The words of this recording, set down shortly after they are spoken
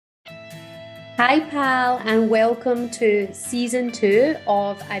Hi, pal, and welcome to season 2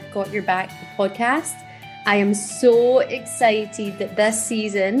 of I've Got Your Back, the podcast. I am so excited that this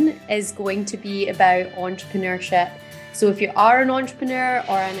season is going to be about entrepreneurship. So if you are an entrepreneur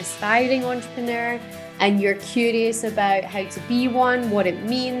or an aspiring entrepreneur and you're curious about how to be one, what it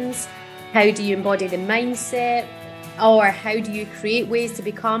means, how do you embody the mindset, or how do you create ways to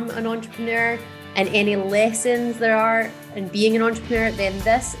become an entrepreneur, and any lessons there are in being an entrepreneur, then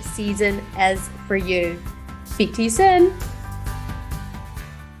this season is for you. Speak to you soon.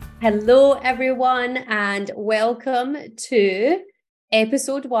 Hello, everyone, and welcome to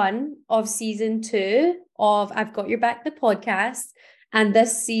episode 1 of season 2 of I've Got Your Back, the podcast. And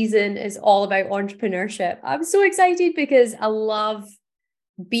this season is all about entrepreneurship. I'm so excited because I love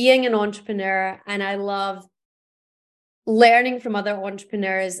being an entrepreneur and I love learning from other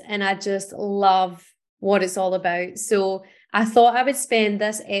entrepreneurs, and I just love what it's all about. So I thought I would spend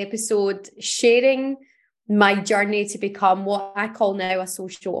this episode sharing my journey to become what I call now a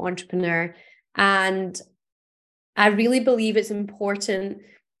social entrepreneur. And I really believe it's important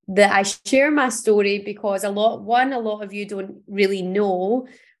that I share my story because a lot of you don't really know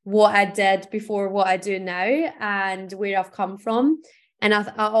what I did before what I do now and where I've come from. And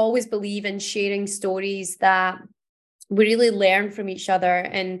I always believe in sharing stories that we really learn from each other,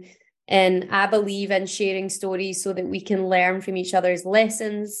 and I believe in sharing stories so that we can learn from each other's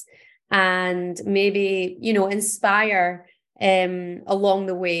lessons and maybe, inspire along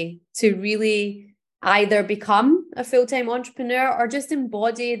the way to really either become a full-time entrepreneur or just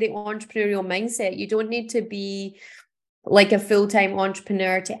embody the entrepreneurial mindset. You don't need to be like a full-time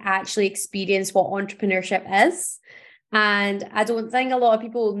entrepreneur to actually experience what entrepreneurship is. And I don't think a lot of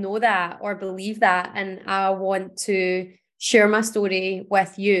people know that or believe that. And I want to share my story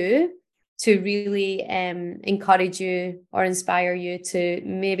with you to really encourage you or inspire you to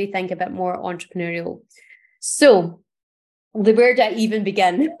maybe think a bit more entrepreneurial. So where do I even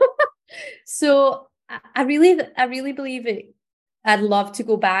begin? So I really believe it. I'd love to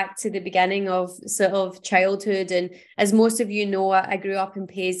go back to the beginning of sort of childhood. And as most of you know, I grew up in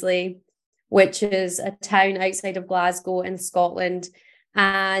Paisley, which is a town outside of Glasgow in Scotland.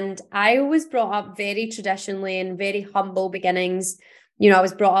 And I was brought up very traditionally in very humble beginnings. I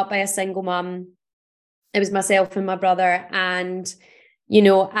was brought up by a single mum. It was myself and my brother. And,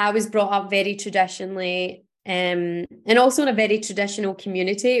 I was brought up very traditionally and also in a very traditional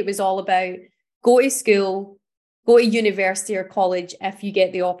community. It was all about go to school, go to university or college if you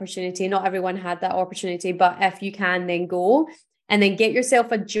get the opportunity. Not everyone had that opportunity, but if you can, then go. And then get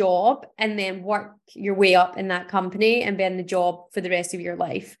yourself a job and then work your way up in that company and be in the job for the rest of your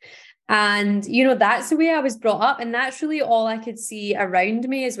life. And, that's the way I was brought up. And that's really all I could see around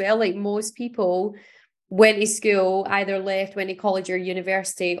me as well. Like most people went to school, either left, went to college or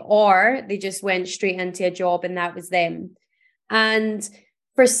university, or they just went straight into a job and that was them. And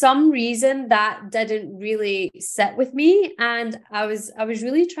for some reason that didn't really sit with me. And I was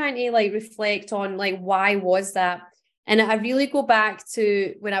really trying to reflect on why was that? And I really go back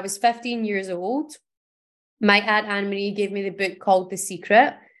to when I was 15 years old. My Aunt Anne-Marie gave me the book called The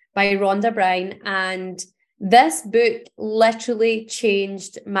Secret by Rhonda Byrne. And this book literally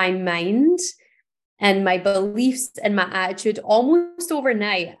changed my mind and my beliefs and my attitude almost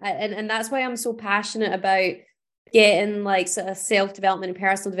overnight. And that's why I'm so passionate about getting sort of self-development and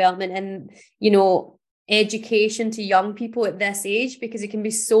personal development and, education to young people at this age, because it can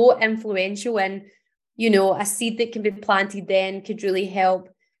be so influential and a seed that can be planted then could really help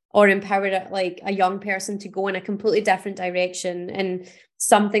or empower a young person to go in a completely different direction and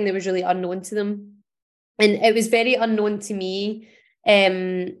something that was really unknown to them. And it was very unknown to me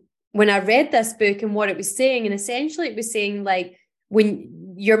when I read this book and what it was saying. And essentially it was saying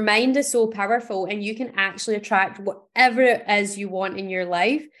when your mind is so powerful and you can actually attract whatever it is you want in your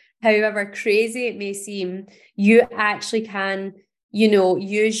life, however crazy it may seem, you actually can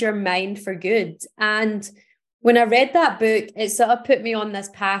use your mind for good. And when I read that book, it sort of put me on this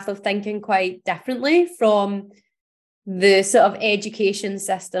path of thinking quite differently from the sort of education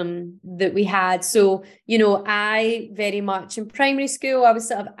system that we had. So, I very much in primary school, I was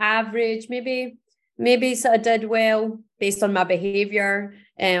sort of average, maybe sort of did well based on my behavior.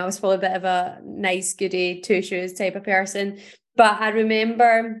 I was probably a bit of a nice, goody, two shoes type of person. But I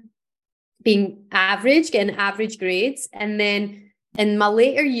remember being average, getting average grades. And then in my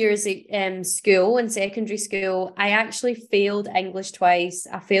later years at school and secondary school, I actually failed English twice.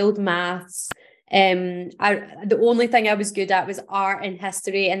 I failed maths. The only thing I was good at was art and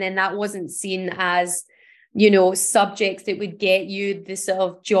history. And then that wasn't seen as, subjects that would get you the sort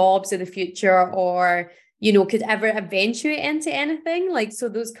of jobs of the future or, could ever eventuate into anything. Like, so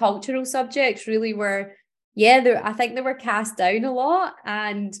those cultural subjects really were, I think they were cast down a lot,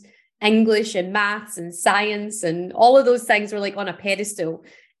 and English and maths and science and all of those things were like on a pedestal.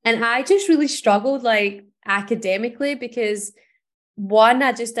 And I just really struggled like academically because one,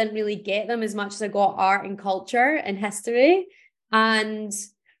 I just didn't really get them as much as I got art and culture and history. And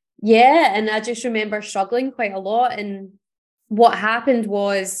and I just remember struggling quite a lot. And what happened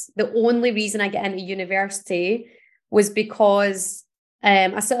was the only reason I get into university was because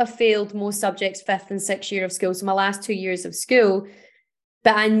I sort of failed most subjects 5th and 6th year of school. So my last 2 years of school.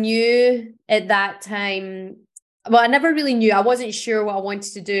 But I knew at that time, well, I never really knew. I wasn't sure what I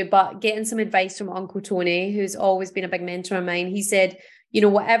wanted to do, but getting some advice from Uncle Tony, who's always been a big mentor of mine, he said,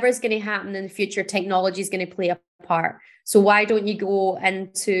 whatever is going to happen in the future, technology is going to play a part. So why don't you go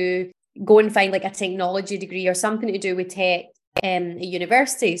and find like a technology degree or something to do with tech at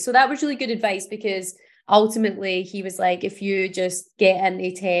university? So that was really good advice, because ultimately he was like, if you just get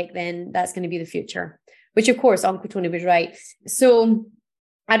into tech, then that's going to be the future, which of course Uncle Tony was right. So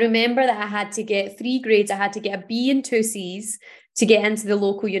I remember that I had to get 3 grades. I had to get a B and 2 C's to get into the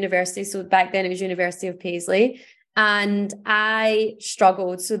local university. So back then it was University of Paisley. And I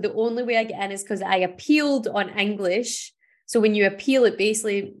struggled. So the only way I get in is because I appealed on English. So when you appeal it,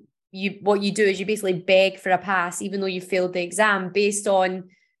 basically what you do is you basically beg for a pass, even though you failed the exam, based on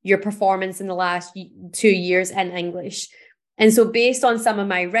your performance in the last 2 years in English. And so based on some of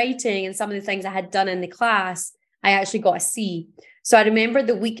my writing and some of the things I had done in the class, I actually got a C. So I remember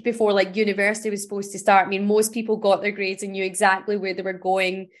the week before like university was supposed to start. I mean, most people got their grades and knew exactly where they were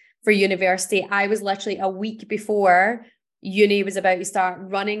going for university. I was literally a week before uni was about to start,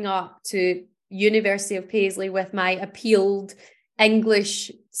 running up to University of Paisley with my appealed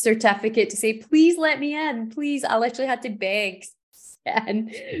English certificate to say, please let me in, please. I literally had to beg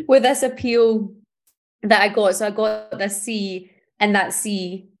and with this appeal that I got. So I got this C, and that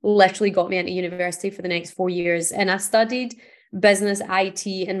C literally got me into university for the next 4 years. And I studied business,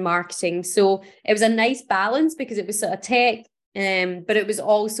 IT, and marketing. So it was a nice balance because it was sort of tech, but it was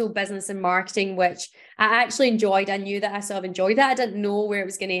also business and marketing, which I actually enjoyed. I knew that I sort of enjoyed that. I didn't know where it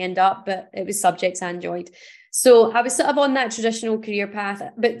was going to end up, but it was subjects I enjoyed. So I was sort of on that traditional career path,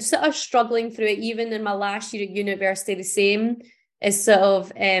 but sort of struggling through it. Even in my last year at university, the same as sort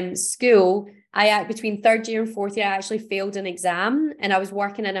of school, between 3rd year and 4th year, I actually failed an exam, and I was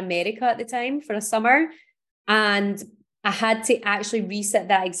working in America at the time for a summer, and I had to actually resit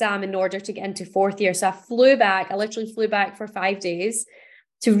that exam in order to get into 4th year. So I literally flew back for 5 days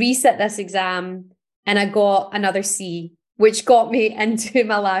to resit this exam, and I got another C, which got me into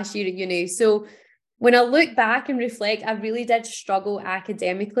my last year at uni. So when I look back and reflect, I really did struggle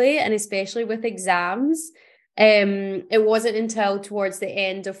academically, and especially with exams. It wasn't until towards the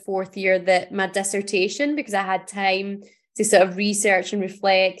end of 4th year that my dissertation, because I had time to sort of research and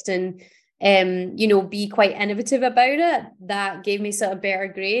reflect and be quite innovative about it, that gave me sort of better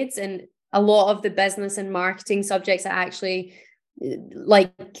grades. And a lot of the business and marketing subjects I actually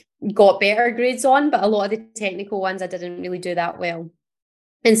like got better grades on, but a lot of the technical ones I didn't really do that well.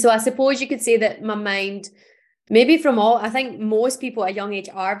 And so I suppose you could say that my mind, maybe I think most people at a young age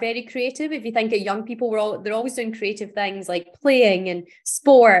are very creative. If you think of young people, they're always doing creative things like playing and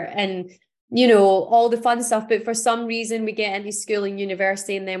sport and all the fun stuff. But for some reason we get into school and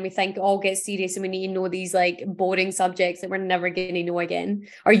university, and then we think it all gets serious and we need to know these like boring subjects that we're never going to know again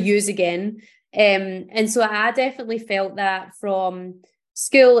or use again. And so I definitely felt that from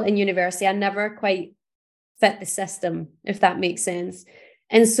school and university. I never quite fit the system, if that makes sense.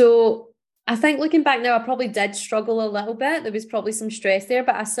 And so I think looking back now, I probably did struggle a little bit. There was probably some stress there,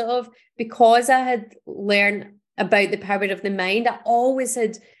 but I sort of, because I had learned about the power of the mind, I always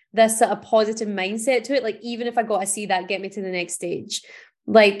had this sort of positive mindset to it. Like, even if I got a C, that get me to the next stage.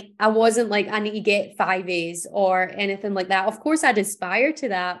 Like, I wasn't like, I need to get 5 A's or anything like that. Of course, I'd aspire to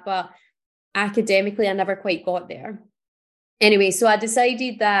that, but academically, I never quite got there. Anyway, so I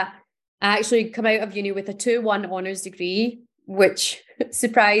decided that I actually come out of uni with a 2-1 honours degree, which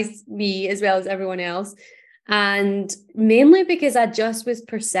surprised me as well as everyone else. And mainly because I just was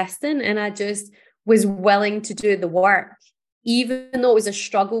persistent and I just was willing to do the work. Even though it was a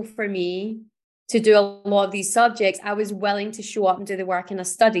struggle for me to do a lot of these subjects, I was willing to show up and do the work, and I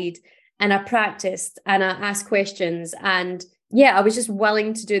studied and I practiced and I asked questions. And I was just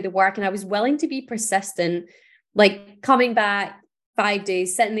willing to do the work, and I was willing to be persistent, like coming back 5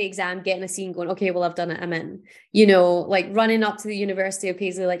 days, sitting the exam, getting a C and going, okay, well, I've done it, I'm in, like running up to the University of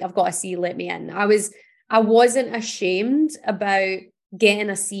Paisley, like I've got a C, let me in. I wasn't ashamed about getting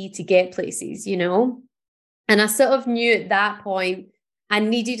a C to get places, And I sort of knew at that point I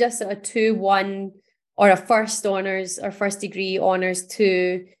needed a sort of 2-1 or a first honours or first degree honours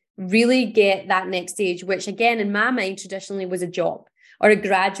to really get that next stage, which again, in my mind, traditionally was a job or a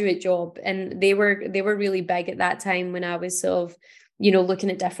graduate job. And they were really big at that time when I was sort of, looking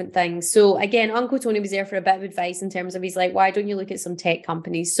at different things. So again, Uncle Tony was there for a bit of advice in terms of, he's like, why don't you look at some tech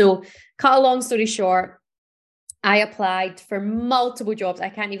companies? So cut a long story short, I applied for multiple jobs. I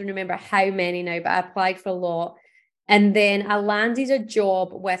can't even remember how many now, but I applied for a lot. And then I landed a job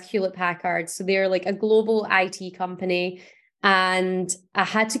with Hewlett Packard. So they're like a global IT company. And I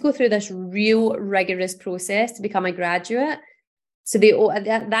had to go through this real rigorous process to become a graduate. So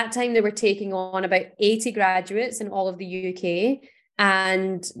at that time, they were taking on about 80 graduates in all of the UK.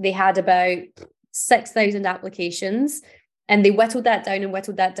 And they had about 6,000 applications. And they whittled that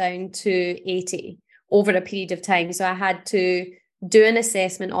down to 80 over a period of time. So I had to do an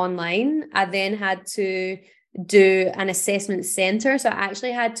assessment online. I then had to do an assessment centre. So I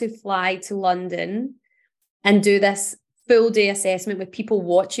actually had to fly to London and do this full day assessment with people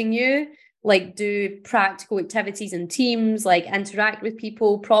watching you, like do practical activities in teams, like interact with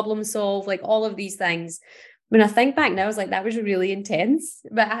people, problem solve, like all of these things. When I think back now, I was like, that was really intense,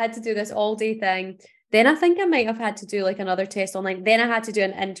 but I had to do this all day thing. Then I think I might have had to do like another test online. Then I had to do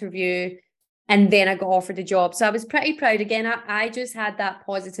an interview, and then I got offered a job. So I was pretty proud. Again, I just had that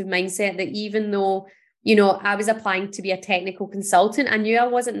positive mindset that even though, I was applying to be a technical consultant, I knew I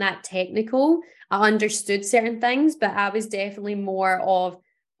wasn't that technical. I understood certain things, but I was definitely more of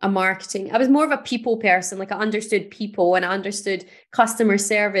a marketing. I was more of a people person. Like I understood people and I understood customer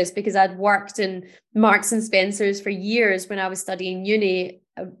service because I'd worked in Marks and Spencer's for years when I was studying uni,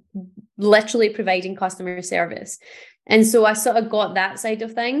 literally providing customer service. And so I sort of got that side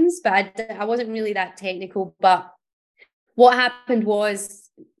of things, but I wasn't really that technical. But what happened was,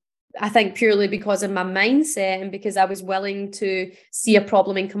 I think purely because of my mindset and because I was willing to see a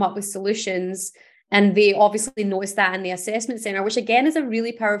problem and come up with solutions. And they obviously noticed that in the assessment center, which again is a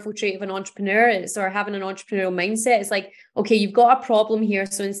really powerful trait of an entrepreneur. It's or having an entrepreneurial mindset. It's like, okay, you've got a problem here.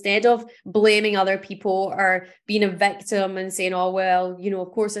 So instead of blaming other people or being a victim and saying, oh, well,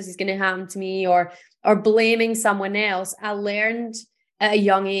 of course this is going to happen to me, or blaming someone else, I learned at a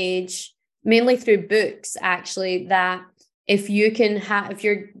young age, mainly through books, actually, that if you're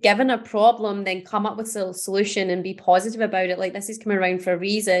given a problem, then come up with a solution and be positive about it. Like, this is coming around for a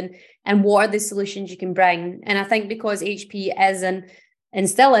reason. And what are the solutions you can bring? And I think because HP is and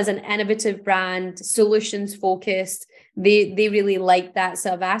still is an innovative brand, solutions focused, they really like that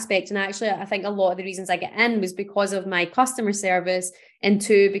sort of aspect. And actually, I think a lot of the reasons I get in was because of my customer service, and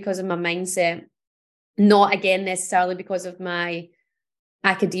two, because of my mindset. Not again necessarily because of my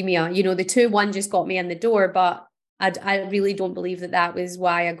academia. The two, one just got me in the door, but I really don't believe that was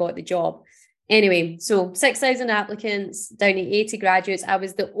why I got the job. Anyway, so 6,000 applicants, down to 80 graduates. I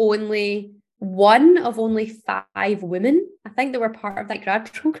was the only one of only 5 women, I think, that were part of that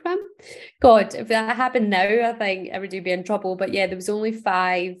grad program. God, if that happened now, I think everybody would be in trouble. But yeah, there was only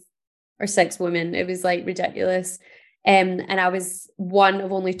 5 or 6 women. It was like ridiculous. And I was one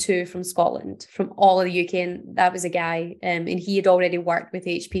of only 2 from Scotland, from all of the UK, and that was a guy, and he had already worked with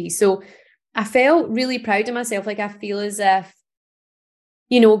HP. So I felt really proud of myself. Like, I feel as if,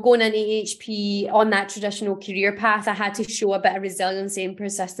 going into HP on that traditional career path, I had to show a bit of resiliency and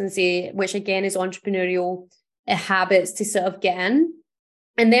persistency, which again is entrepreneurial habits to sort of get in.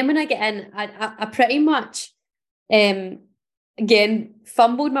 And then when I get in, I pretty much, again,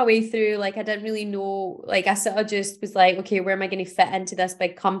 fumbled my way through. Like, I didn't really know, like, I sort of just was like, okay, where am I going to fit into this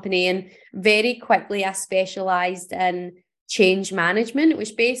big company? And very quickly I specialized in change management,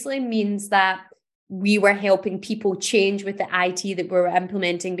 which basically means that we were helping people change with the IT that we were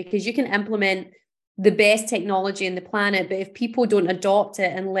implementing, because you can implement the best technology in the planet, but if people don't adopt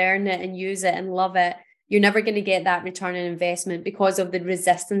it and learn it and use it and love it, you're never going to get that return on investment because of the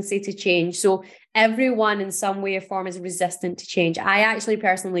resistance to change. So everyone in some way or form is resistant to change. I actually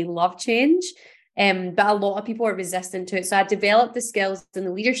personally love change, but a lot of people are resistant to it. So I developed the skills and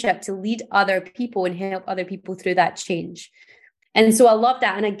the leadership to lead other people and help other people through that change. And so I love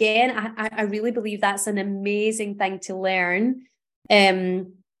that. And again, I really believe that's an amazing thing to learn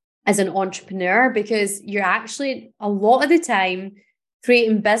as an entrepreneur, because you're actually, a lot of the time,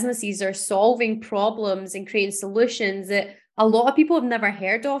 creating businesses or solving problems and creating solutions that a lot of people have never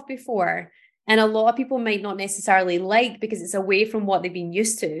heard of before. And a lot of people might not necessarily like, because it's away from what they've been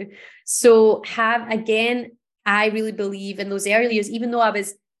used to. So I really believe in those early years, even though I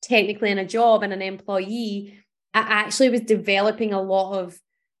was technically in a job and an employee, I actually was developing a lot of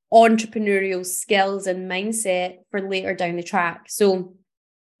entrepreneurial skills and mindset for later down the track. So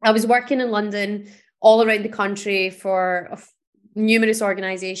I was working in London, all around the country, for numerous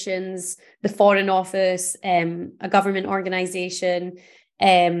organizations, the Foreign Office, a government organization,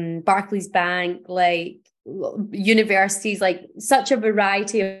 Barclays Bank, like universities, like such a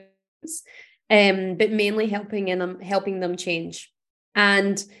variety of things, but mainly helping them change.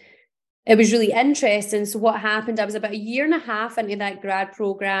 And it was really interesting. So what happened, I was about 1.5 years into that grad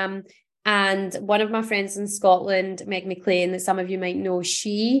program, and one of my friends in Scotland, Meg McLean, that some of you might know,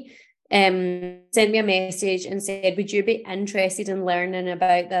 she sent me a message and said, would you be interested in learning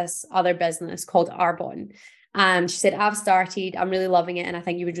about this other business called Arbonne? She said, I've started, I'm really loving it, and I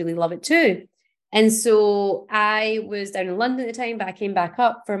think you would really love it too. And so I was down in London at the time, but I came back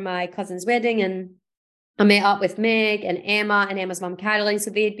up for my cousin's wedding, and I met up with Meg and Emma and Emma's mum, Caroline.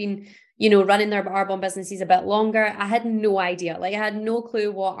 So they had been, running their Arbonne businesses a bit longer. I had no idea. Like, I had no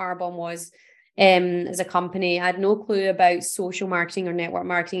clue what Arbonne was as a company. I had no clue about social marketing or network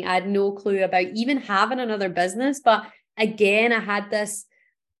marketing. I had no clue about even having another business. But again, I had this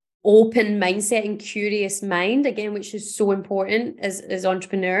open mindset and curious mind, again, which is so important as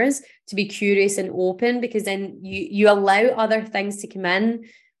entrepreneurs, to be curious and open, because then you allow other things to come in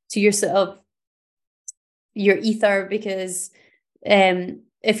to your sort of your ether, because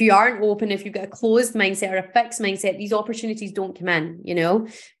if you aren't open, if you've got a closed mindset or a fixed mindset, these opportunities don't come in.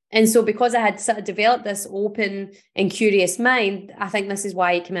 And so because I had sort of developed this open and curious mind, I think this is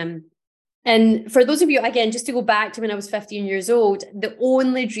why it came in. And for those of you, again, just to go back to when I was 15 years old, the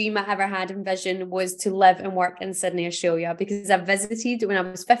only dream I ever had in vision was to live and work in Sydney, Australia, because I visited when I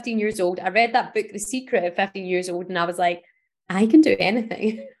was 15 years old. I read that book, The Secret, at 15 years old, and I was like, I can do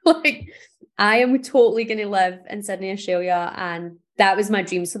anything. Like, I am totally going to live in Sydney, Australia. And that was my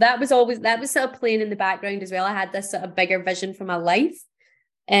dream. So that was sort of playing in the background as well. I had this sort of bigger vision for my life.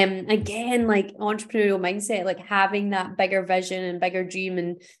 Again, like entrepreneurial mindset, like having that bigger vision and bigger dream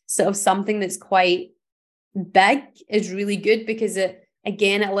and sort of something that's quite big is really good, because it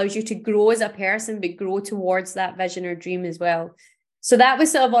allows you to grow as a person, but grow towards that vision or dream as well. So that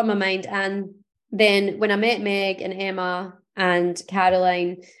was sort of on my mind. And then when I met Meg and Emma and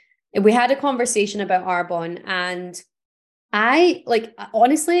Caroline, we had a conversation about Arbonne, and I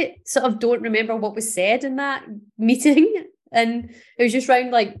honestly sort of don't remember what was said in that meeting. And it was just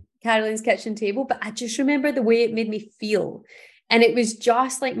around like Caroline's kitchen table, but I just remember the way it made me feel. And it was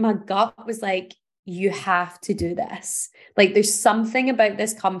just like my gut was like, you have to do this. Like, there's something about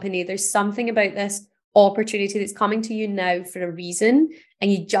this company. There's something about this opportunity that's coming to you now for a reason.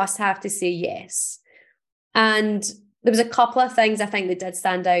 And you just have to say yes. And there was a couple of things I think that did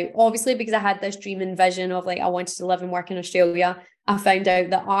stand out. Obviously, because I had this dream and vision of like, I wanted to live and work in Australia. I found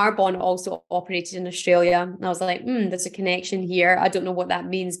out that Arbonne also operated in Australia. And I was like, there's a connection here. I don't know what that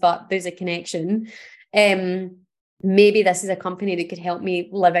means, but there's a connection. Maybe this is a company that could help me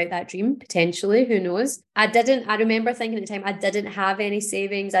live out that dream, potentially. Who knows? I remember thinking at the time, I didn't have any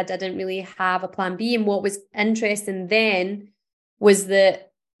savings. I didn't really have a plan B. And what was interesting then was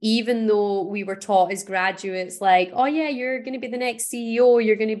that even though we were taught as graduates, like, oh yeah, you're going to be the next CEO,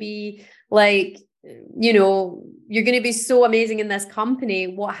 you're going to be like, you're going to be so amazing in this company.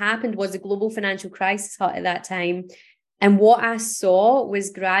 What happened was a global financial crisis hit at that time. And what I saw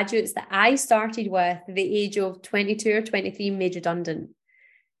was graduates that I started with at the age of 22 or 23 made redundant.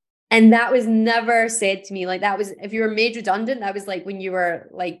 And that was never said to me. Like, that was, if you were made redundant, that was like when you were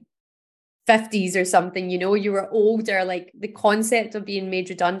like 50s or something, you were older. Like, the concept of being made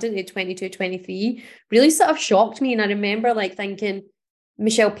redundant at 22, 23 really sort of shocked me. And I remember like thinking,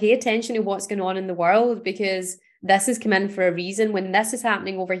 Michelle, pay attention to what's going on in the world, because this has come in for a reason. When this is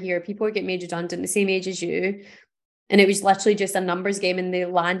happening over here, people are getting made redundant the same age as you. And it was literally just a numbers game, and they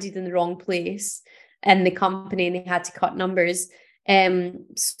landed in the wrong place in the company and they had to cut numbers.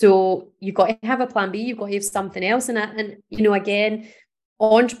 So you've got to have a plan B, you've got to have something else. And again,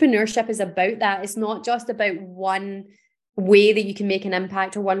 entrepreneurship is about that. It's not just about one way that you can make an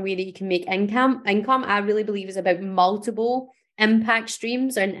impact or one way that you can make income. I really believe is about multiple impact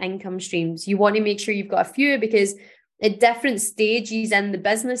streams and income streams. You want to make sure you've got a few, because at different stages in the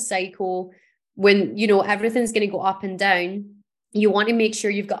business cycle, when everything's going to go up and down, you want to make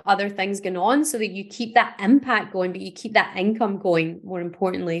sure you've got other things going on so that you keep that impact going, but you keep that income going, more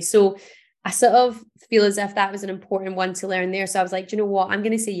importantly. So I sort of feel as if that was an important one to learn there. So I was like, do you know what? I'm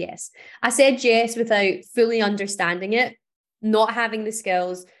going to say yes. I said yes without fully understanding it, not having the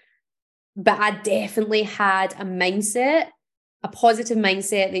skills, but I definitely had a positive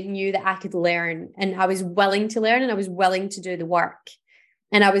mindset that knew that I could learn, and I was willing to learn, and I was willing to do the work.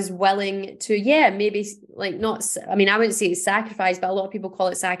 And I was willing to, maybe I wouldn't say it's sacrifice, but a lot of people call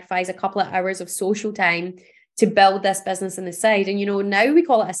it sacrifice, a couple of hours of social time to build this business on the side. And, now we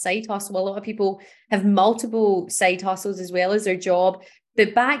call it a side hustle. A lot of people have multiple side hustles as well as their job.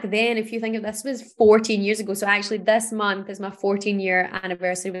 But back then, if you think of this, was 14 years ago. So actually this month is my 14-year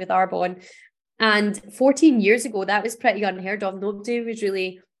anniversary with Arbonne. And 14 years ago, that was pretty unheard of. Nobody was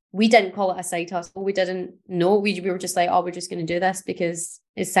really, we didn't call it a side hustle. We didn't know. We were just like, oh, we're just going to do this because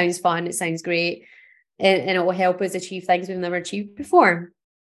it sounds fun. It sounds great. And it will help us achieve things we've never achieved before.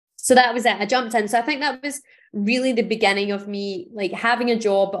 So that was it. I jumped in. So I think that was really the beginning of me like having a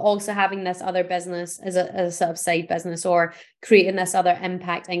job, but also having this other business as a sort of side business, or creating this other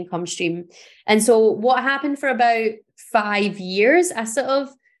impact income stream. And so what happened for about 5 years, I sort of,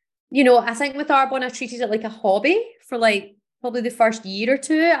 I think with Arbonne, I treated it like a hobby for like probably the first year or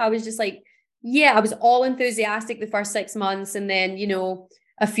two. I was just like, I was all enthusiastic the first 6 months. And then,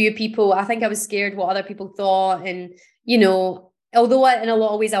 a few people, I think I was scared what other people thought. And, although in a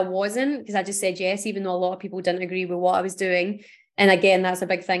lot of ways I wasn't, because I just said yes, even though a lot of people didn't agree with what I was doing. And again, that's a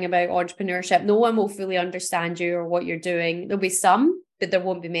big thing about entrepreneurship. No one will fully understand you or what you're doing. There'll be some, but there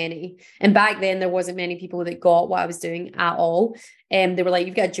won't be many. And back then there wasn't many people that got what I was doing at all. They were like,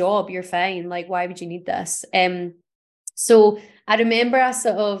 you've got a job, you're fine. Like, why would you need this? So I remember I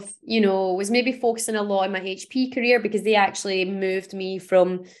sort of, was maybe focusing a lot on my HP career, because they actually moved me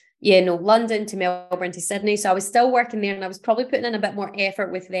from, London to Melbourne to Sydney. So I was still working there, and I was probably putting in a bit more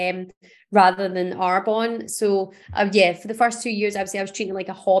effort with them rather than Arbonne. So for the first 2 years, I would say I was treating it like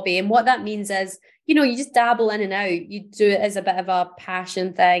a hobby. And what that means is, you just dabble in and out. You do it as a bit of a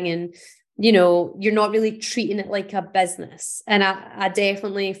passion thing, and you're not really treating it like a business. And I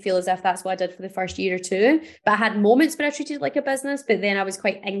definitely feel as if that's what I did for the first year or two. But I had moments where I treated it like a business, but then I was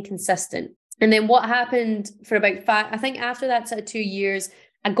quite inconsistent. And then what happened for about I think after that sort of 2 years,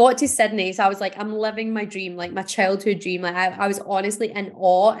 I got to Sydney. So I was like, I'm living my dream, like my childhood dream. Like I was honestly in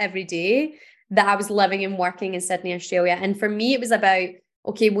awe every day that I was living and working in Sydney, Australia. And for me, it was about,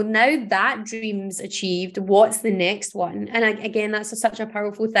 okay, well, now that dream's achieved, what's the next one? And again, that's such a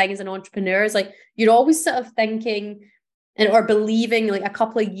powerful thing as an entrepreneur. Is like, you're always sort of thinking or believing like a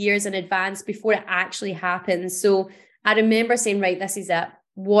couple of years in advance before it actually happens. So I remember saying, right, this is it.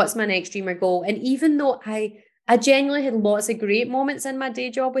 What's my next dream or goal? And even though I genuinely had lots of great moments in my day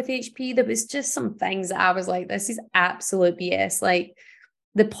job with HP, there was just some things that I was like, this is absolute BS. Like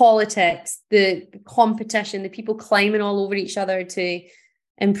the politics, the competition, the people climbing all over each other to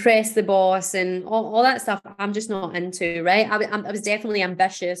impress the boss and all that stuff, I'm just not into, right? I was definitely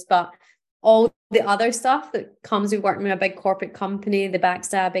ambitious, but all the other stuff that comes with working with a big corporate company, the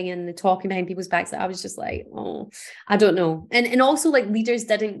backstabbing and the talking behind people's backs, that I was just like, oh, I don't know. And also like leaders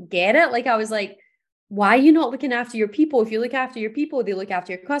didn't get it. Like I was like, why are you not looking after your people? If you look after your people, they look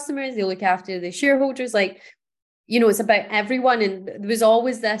after your customers, they look after the shareholders. Like, it's about everyone. And there was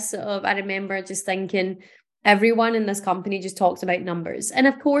always this sort of, I remember just thinking, everyone in this company just talks about numbers. And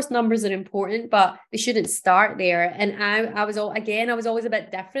of course, numbers are important, but they shouldn't start there. And I was always a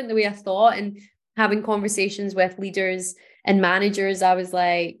bit different the way I thought, and having conversations with leaders and managers, I was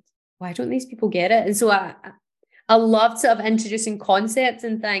like, why don't these people get it? And so I loved sort of introducing concepts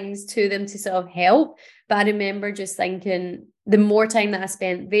and things to them to sort of help. But I remember just thinking the more time that I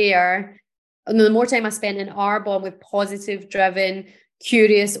spent there, the more time I spent in Arbonne with positive, driven,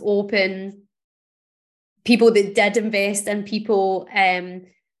 curious, open people that did invest in people and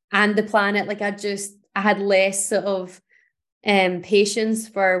the planet. Like I had less sort of patience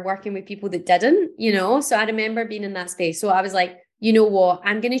for working with people that didn't, So I remember being in that space. So I was like, you know what?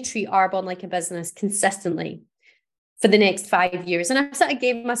 I'm going to treat Arbonne like a business consistently for the next 5 years. And I sort of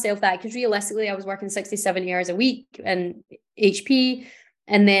gave myself that, because realistically I was working 67 hours a week in HP.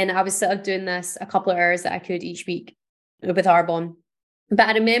 And then I was sort of doing this a couple of hours that I could each week with Arbonne. But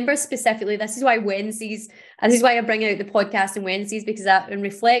I remember specifically, this is why I bring out the podcast on Wednesdays, because in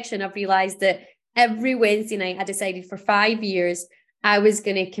reflection, I've realized that every Wednesday night I decided for 5 years, I was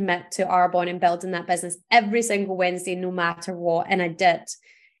going to commit to Arbonne and building that business every single Wednesday, no matter what. And I did.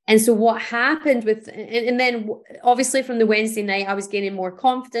 And so what happened and then obviously from the Wednesday night, I was gaining more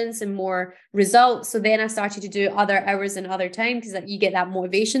confidence and more results. So then I started to do other hours and other time, because you get that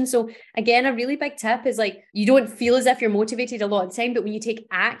motivation. So again, a really big tip is like, you don't feel as if you're motivated a lot of the time, but when you take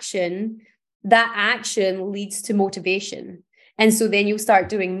action, that action leads to motivation. And so then you'll start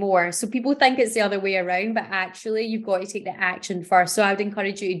doing more. So people think it's the other way around, but actually you've got to take the action first. So I would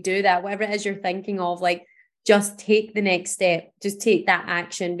encourage you to do that, whatever it is you're thinking of, like, just take the next step, just take that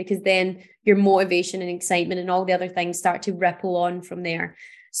action, because then your motivation and excitement and all the other things start to ripple on from there.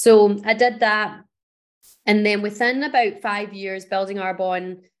 So I did that. And then within about 5 years, building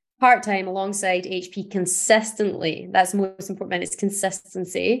Arbonne part-time alongside HP consistently, that's the most important, it's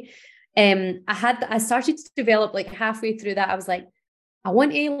consistency. I started to develop, like halfway through that, I was like, I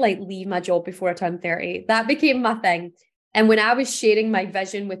want to like leave my job before I turn 30. That became my thing. And when I was sharing my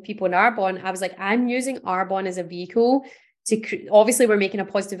vision with people in Arbonne, I was like, I'm using Arbonne as a vehicle to, obviously we're making a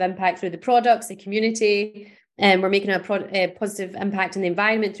positive impact through the products, the community, and we're making a positive impact in the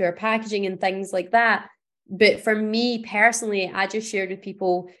environment through our packaging and things like that. But for me personally, I just shared with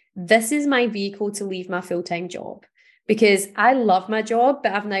people, this is my vehicle to leave my full-time job. Because I love my job,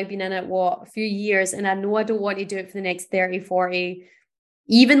 but I've now been in it, a few years, and I know I don't want to do it for the next 30, 40,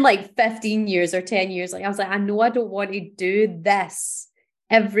 even like 15 years or 10 years. Like I was like, I know I don't want to do this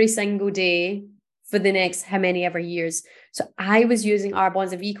every single day for the next how many ever years. So I was using Arbonne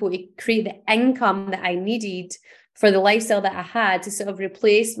as a vehicle to create the income that I needed for the lifestyle that I had to sort of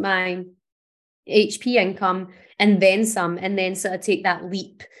replace my HP income and then some, and then sort of take that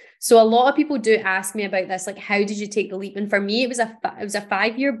leap. So a lot of people do ask me about this, like, how did you take the leap? And for me, it was a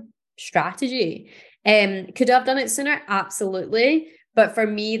 5-year strategy. Could I have done it sooner? Absolutely. But for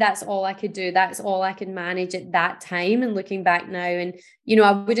me, that's all I could do. That's all I could manage at that time. And looking back now, and,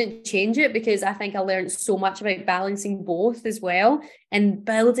 I wouldn't change it, because I think I learned so much about balancing both as well, and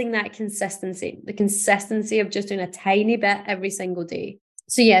building that consistency, the consistency of just doing a tiny bit every single day.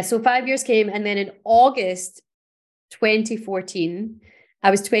 So yeah, so 5 years came. And then in August 2014, I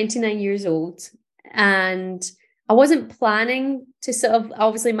was 29 years old, and I wasn't planning to sort of,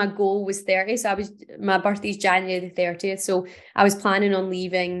 obviously my goal was 30. So my birthday's January the 30th. So I was planning on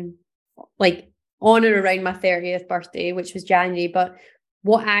leaving like on or around my 30th birthday, which was January. But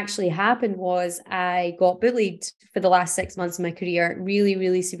what actually happened was I got bullied for the last 6 months of my career, really,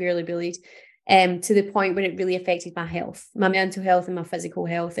 really severely bullied, to the point where it really affected my health, my mental health and my physical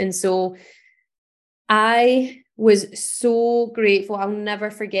health. And so I was so grateful. I'll never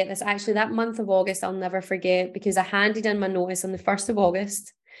forget this. Actually, that month of August, I'll never forget, because I handed in my notice on the 1st of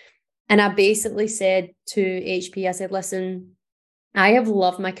August. And I basically said to HP, I said, listen, I have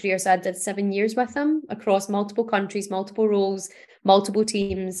loved my career. So I did 7 years with them across multiple countries, multiple roles, multiple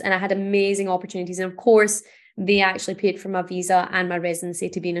teams, and I had amazing opportunities. And of course, they actually paid for my visa and my residency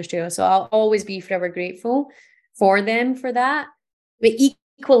to be in Australia. So I'll always be forever grateful for them for that. But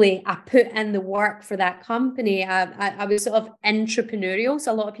equally, I put in the work for that company. I was sort of entrepreneurial.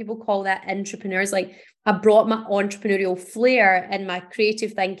 So a lot of people call that entrepreneurs. Like, I brought my entrepreneurial flair and my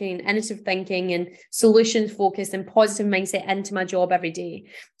creative thinking, innovative thinking, and solutions focused and positive mindset into my job every day.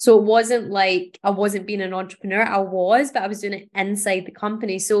 So it wasn't like I wasn't being an entrepreneur. I was, but I was doing it inside the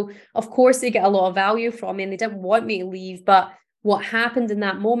company. So of course they get a lot of value from me, and they didn't want me to leave. But what happened in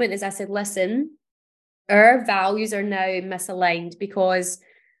that moment is I said, listen, our values are now misaligned, because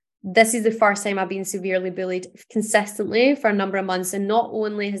this is the first time I've been severely bullied consistently for a number of months. And not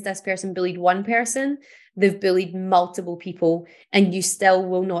only has this person bullied one person, they've bullied multiple people, and you still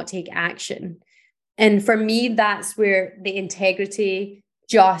will not take action. And for me, that's where the integrity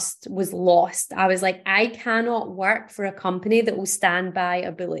just was lost. I was like, I cannot work for a company that will stand by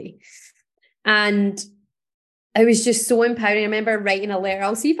a bully. And it was just so empowering. I remember writing a letter.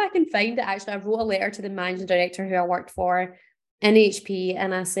 I'll see if I can find it. Actually, I wrote a letter to the managing director who I worked for in HP,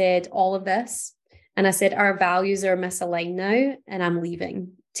 and I said all of this. And I said, our values are misaligned now, and I'm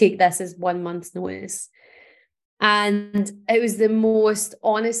leaving. Take this as 1 month's notice. And it was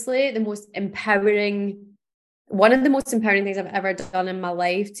honestly, the most empowering, one of the most empowering things I've ever done in my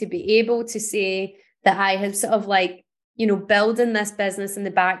life, to be able to say that I had sort of like, building this business in the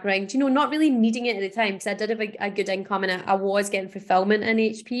background, not really needing it at the time, because I did have a good income, and I was getting fulfillment in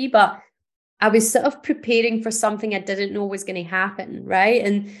HP, but I was sort of preparing for something I didn't know was going to happen, right?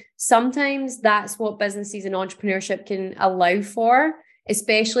 And sometimes that's what businesses and entrepreneurship can allow for,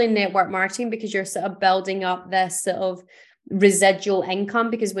 especially in network marketing, because you're sort of building up this sort of residual income.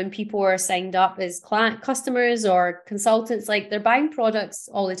 Because when people are signed up as customers or consultants, like, they're buying products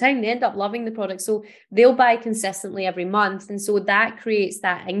all the time, they end up loving the product, so they'll buy consistently every month, and so that creates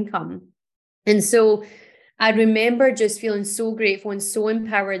that income. And so I remember just feeling so grateful and so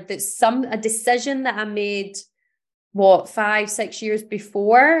empowered that a decision that I made 5-6 years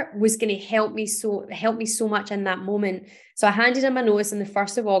before was going to help me so much in that moment. So I handed in my notice on the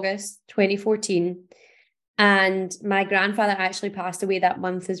 1st of August 2014, and my grandfather actually passed away that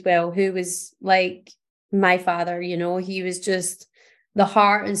month as well, who was like my father. He was just the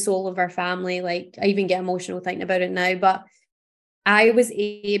heart and soul of our family. Like, I even get emotional thinking about it now. But I was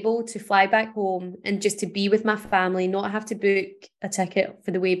able to fly back home and just to be with my family, not have to book a ticket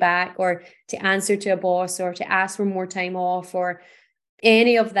for the way back, or to answer to a boss, or to ask for more time off, or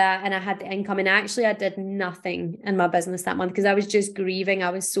any of that. And I had the income. And actually, I did nothing in my business that month, because I was just grieving. I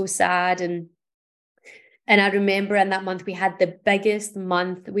was so sad. And And I remember in that month, we had the biggest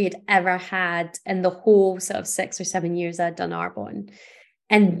month we had ever had in the whole sort of 6 or 7 years I'd done Arbonne.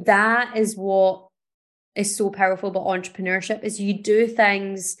 And that is what is so powerful about entrepreneurship, is you do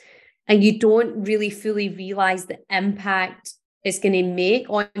things and you don't really fully realize the impact it's going to make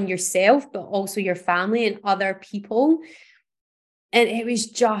on yourself, but also your family and other people. And it was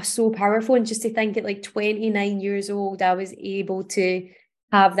just so powerful. And just to think at like 29 years old, I was able to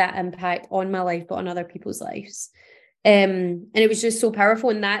have that impact on my life, but on other people's lives. And it was just so powerful.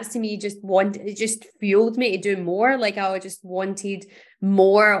 And that's, to me, it just fueled me to do more. Like I just wanted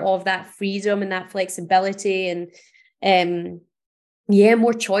more of that freedom and that flexibility and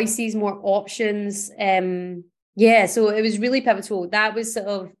more choices, more options. So it was really pivotal. That was sort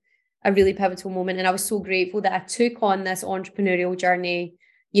of a really pivotal moment. And I was so grateful that I took on this entrepreneurial journey,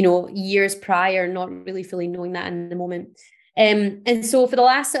 years prior, not really fully knowing that in the moment. And so for the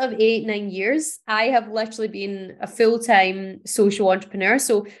last sort of 8-9 years, I have literally been a full-time social entrepreneur.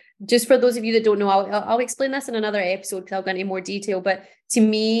 So just for those of you that don't know, I'll explain this in another episode because I'll go into more detail. But to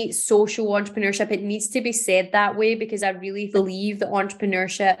me, social entrepreneurship, it needs to be said that way because I really believe that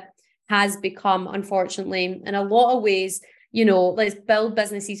entrepreneurship has become, unfortunately, in a lot of ways, let's build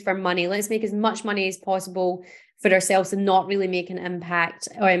businesses for money. Let's make as much money as possible for ourselves and not really make an impact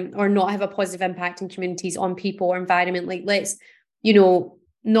or not have a positive impact in communities, on people or environment. Like let's,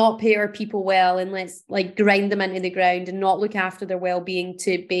 not pay our people well and let's like grind them into the ground and not look after their well-being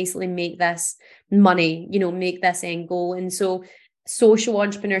to basically make this money, make this end goal. And so social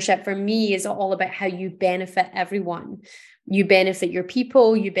entrepreneurship for me is all about how you benefit everyone. You benefit your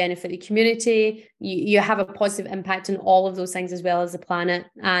people, you benefit the community, you have a positive impact on all of those things as well as the planet.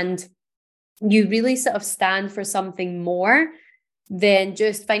 And you really sort of stand for something more than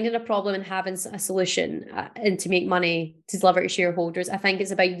just finding a problem and having a solution and to make money to deliver to shareholders. I think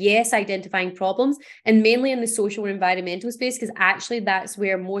it's about, yes, identifying problems, and mainly in the social and environmental space, because actually that's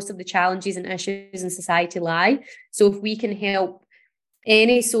where most of the challenges and issues in society lie. So if we can help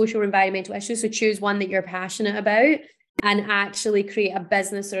any social or environmental issue, so choose one that you're passionate about and actually create a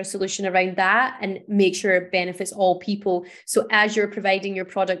business or a solution around that and make sure it benefits all people. So as you're providing your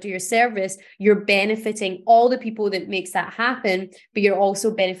product or your service, you're benefiting all the people that makes that happen, but you're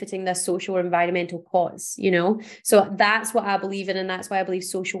also benefiting this social or environmental cause, So that's what I believe in. And that's why I believe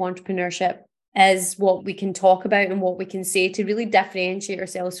social entrepreneurship is what we can talk about and what we can say to really differentiate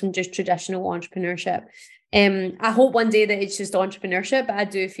ourselves from just traditional entrepreneurship. I hope one day that it's just entrepreneurship, but I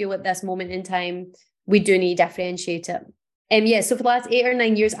do feel at this moment in time, we do need to differentiate it. So for the last 8 or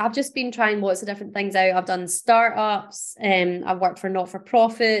 9 years, I've just been trying lots of different things out. I've done startups, I've worked for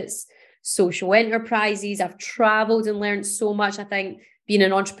not-for-profits, social enterprises. I've traveled and learned so much. I think being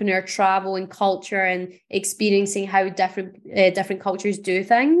an entrepreneur, travel and culture and experiencing how different cultures do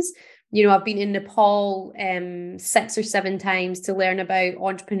things. I've been in Nepal 6 or 7 times to learn about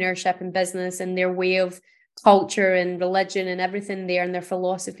entrepreneurship and business and their way of culture and religion and everything there and their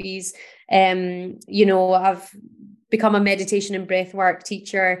philosophies. I've become a meditation and breathwork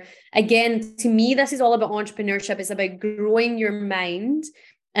teacher. Again, to me, this is all about entrepreneurship. It's about growing your mind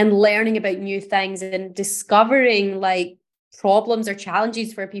and learning about new things and discovering like problems or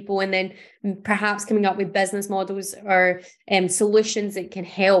challenges for people, and then perhaps coming up with business models or solutions that can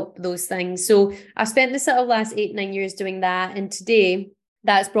help those things. So I've spent the sort of last 8-9 years doing that. And today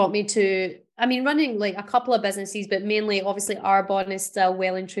that's brought me to, running like a couple of businesses, but mainly obviously Arbonne is still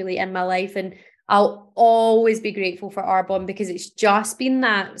well and truly in my life. And I'll always be grateful for Arbonne because it's just been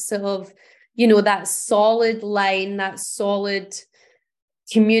that sort of, that solid line, that solid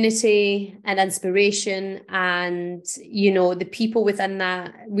community and inspiration. And, the people within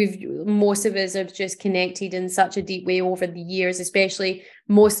that, most of us have just connected in such a deep way over the years, especially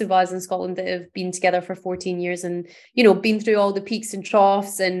most of us in Scotland that have been together for 14 years and, been through all the peaks and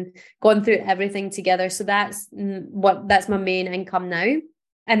troughs and gone through everything together. So that's my main income now.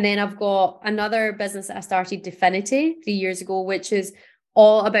 And then I've got another business that I started, Definity, 3 years ago, which is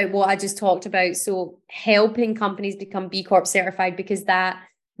all about what I just talked about. So helping companies become B Corp certified, because that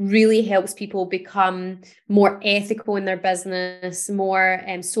really helps people become more ethical in their business, more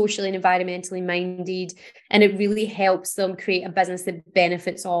socially and environmentally minded. And it really helps them create a business that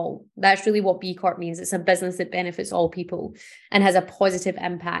benefits all. That's really what B Corp means. It's a business that benefits all people and has a positive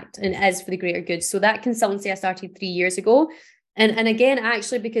impact and is for the greater good. So that consultancy I started 3 years ago. And again,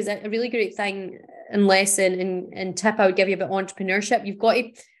 actually, because a really great thing and lesson and tip I would give you about entrepreneurship, you've got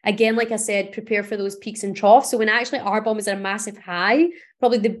to, again, like I said, prepare for those peaks and troughs. So when actually Arbonne was at a massive high,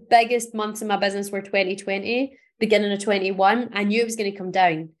 probably the biggest months in my business were 2020, beginning of 21, I knew it was going to come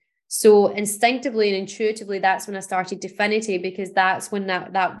down. So instinctively and intuitively, that's when I started Definity, because that's when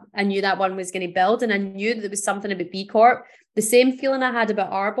that I knew that one was going to build, and I knew that there was something about B Corp. The same feeling I had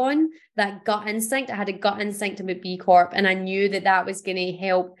about Arbonne, that gut instinct, I had a gut instinct about B Corp, and I knew that that was going to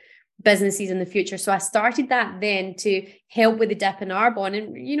help businesses in the future. So I started that then to help with the dip in Arbonne.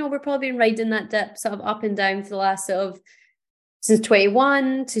 And, we're probably been riding that dip sort of up and down for the last sort of since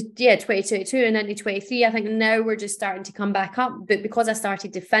 21 to 2022 and into 23. I think now we're just starting to come back up, but because I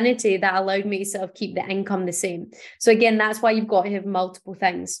started Definity, that allowed me to sort of keep the income the same. So again, that's why you've got to have multiple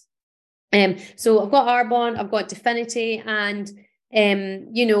things. So I've got Arbonne, I've got Definity, and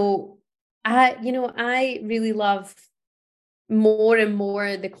I really love more and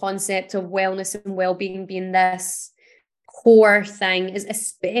more the concept of wellness and well-being being this core thing, is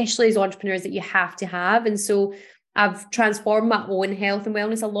especially as entrepreneurs, that you have to have. And so I've transformed my own health and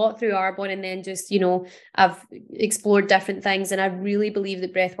wellness a lot through Arbonne, and then just, I've explored different things. And I really believe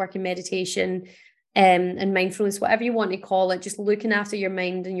that breathwork and meditation and mindfulness, whatever you want to call it, just looking after your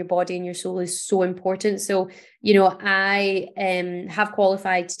mind and your body and your soul is so important. So, I have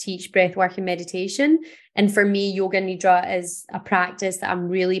qualified to teach breathwork and meditation. And for me, Yoga Nidra is a practice that I'm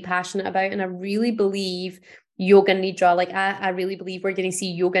really passionate about. And I really believe Yoga Nidra, I really believe we're going to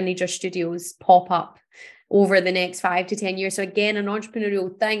see Yoga Nidra studios pop up over the next 5 to 10 years. So again, an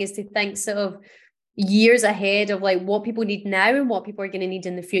entrepreneurial thing is to think sort of years ahead of what people need now and what people are going to need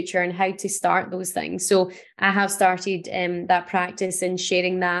in the future, and how to start those things. So I have started that practice and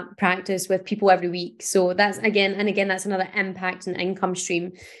sharing that practice with people every week. So that's again, that's another impact and income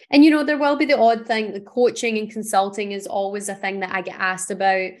stream. And, there will be the odd thing, the coaching and consulting is always a thing that I get asked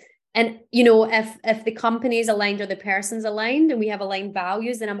about. And, if the company is aligned or the person's aligned and we have aligned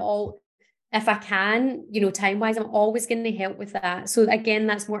values, then if I can, time-wise, I'm always going to help with that. So again,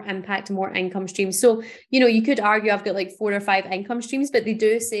 that's more impact and more income streams. So, you could argue I've got 4 or 5 income streams, but they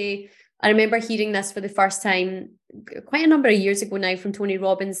do say, I remember hearing this for the first time quite a number of years ago now from Tony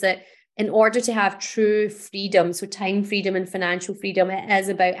Robbins, that in order to have true freedom, so time freedom and financial freedom, it is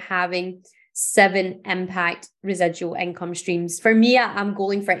about having 7 impact residual income streams. For me, I'm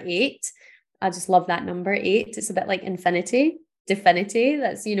going for 8. I just love that number 8. It's a bit like infinity. Definity,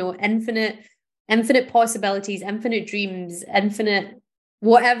 that's infinite possibilities, infinite dreams, infinite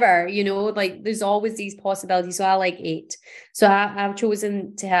whatever, there's always these possibilities. So I like 8. So I've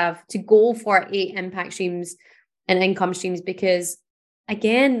chosen to go for 8 impact streams and income streams, because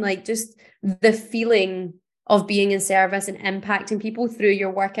again, just the feeling of being in service and impacting people through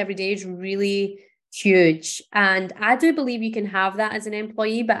your work every day is really huge. And I do believe you can have that as an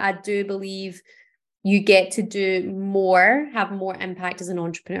employee, but I do believe you get to do more, have more impact as an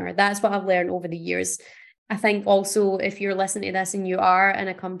entrepreneur. That's what I've learned over the years. I think also, if you're listening to this and you are in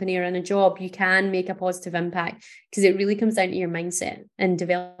a company or in a job, you can make a positive impact, because it really comes down to your mindset and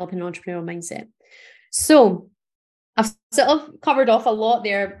developing an entrepreneurial mindset. So I've sort of covered off a lot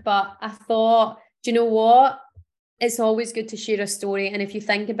there, but I thought, do you know what? It's always good to share a story. And if you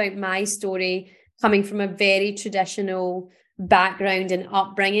think about my story, coming from a very traditional background and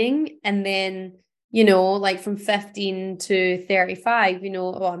upbringing, and then from 15 to 35,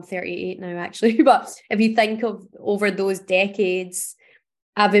 I'm 38 now actually, but if you think of over those decades,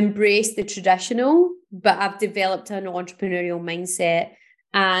 I've embraced the traditional, but I've developed an entrepreneurial mindset,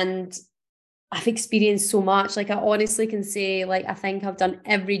 and I've experienced so much. I honestly can say, I think I've done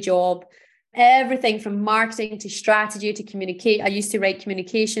every job, everything from marketing to strategy to communicate. I used to write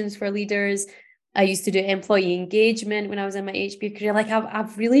communications for leaders. I used to do employee engagement when I was in my HBO career.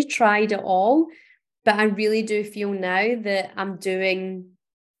 I've really tried it all. But I really do feel now that I'm doing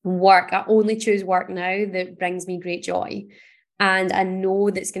work. I only choose work now that brings me great joy. And I know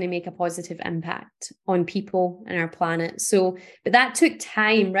that's going to make a positive impact on people and our planet. So, but that took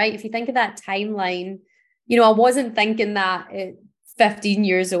time, right? If you think of that timeline, I wasn't thinking that at 15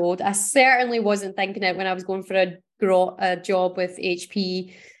 years old. I certainly wasn't thinking it when I was going for a job with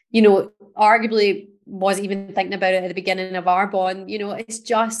HP. Arguably wasn't even thinking about it at the beginning of Arbonne. It's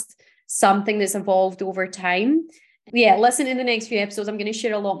just something that's evolved over time. Yeah, listen in the next few episodes. I'm going to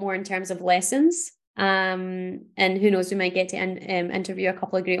share a lot more in terms of lessons. And who knows, we might get to interview a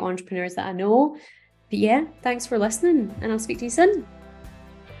couple of great entrepreneurs that I know. But yeah, thanks for listening, and I'll speak to you soon.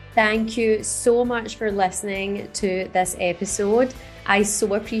 Thank you so much for listening to this episode. I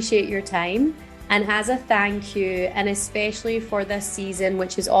so appreciate your time. And as a thank you, and especially for this season,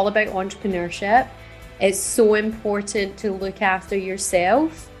 which is all about entrepreneurship, it's so important to look after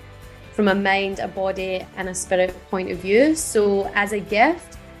yourself from a mind, a body, and a spirit point of view. So as a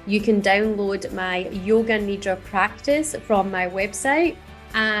gift, you can download my Yoga Nidra practice from my website.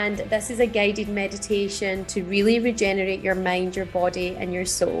 And this is a guided meditation to really regenerate your mind, your body, and your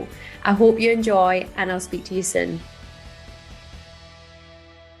soul. I hope you enjoy, and I'll speak to you soon.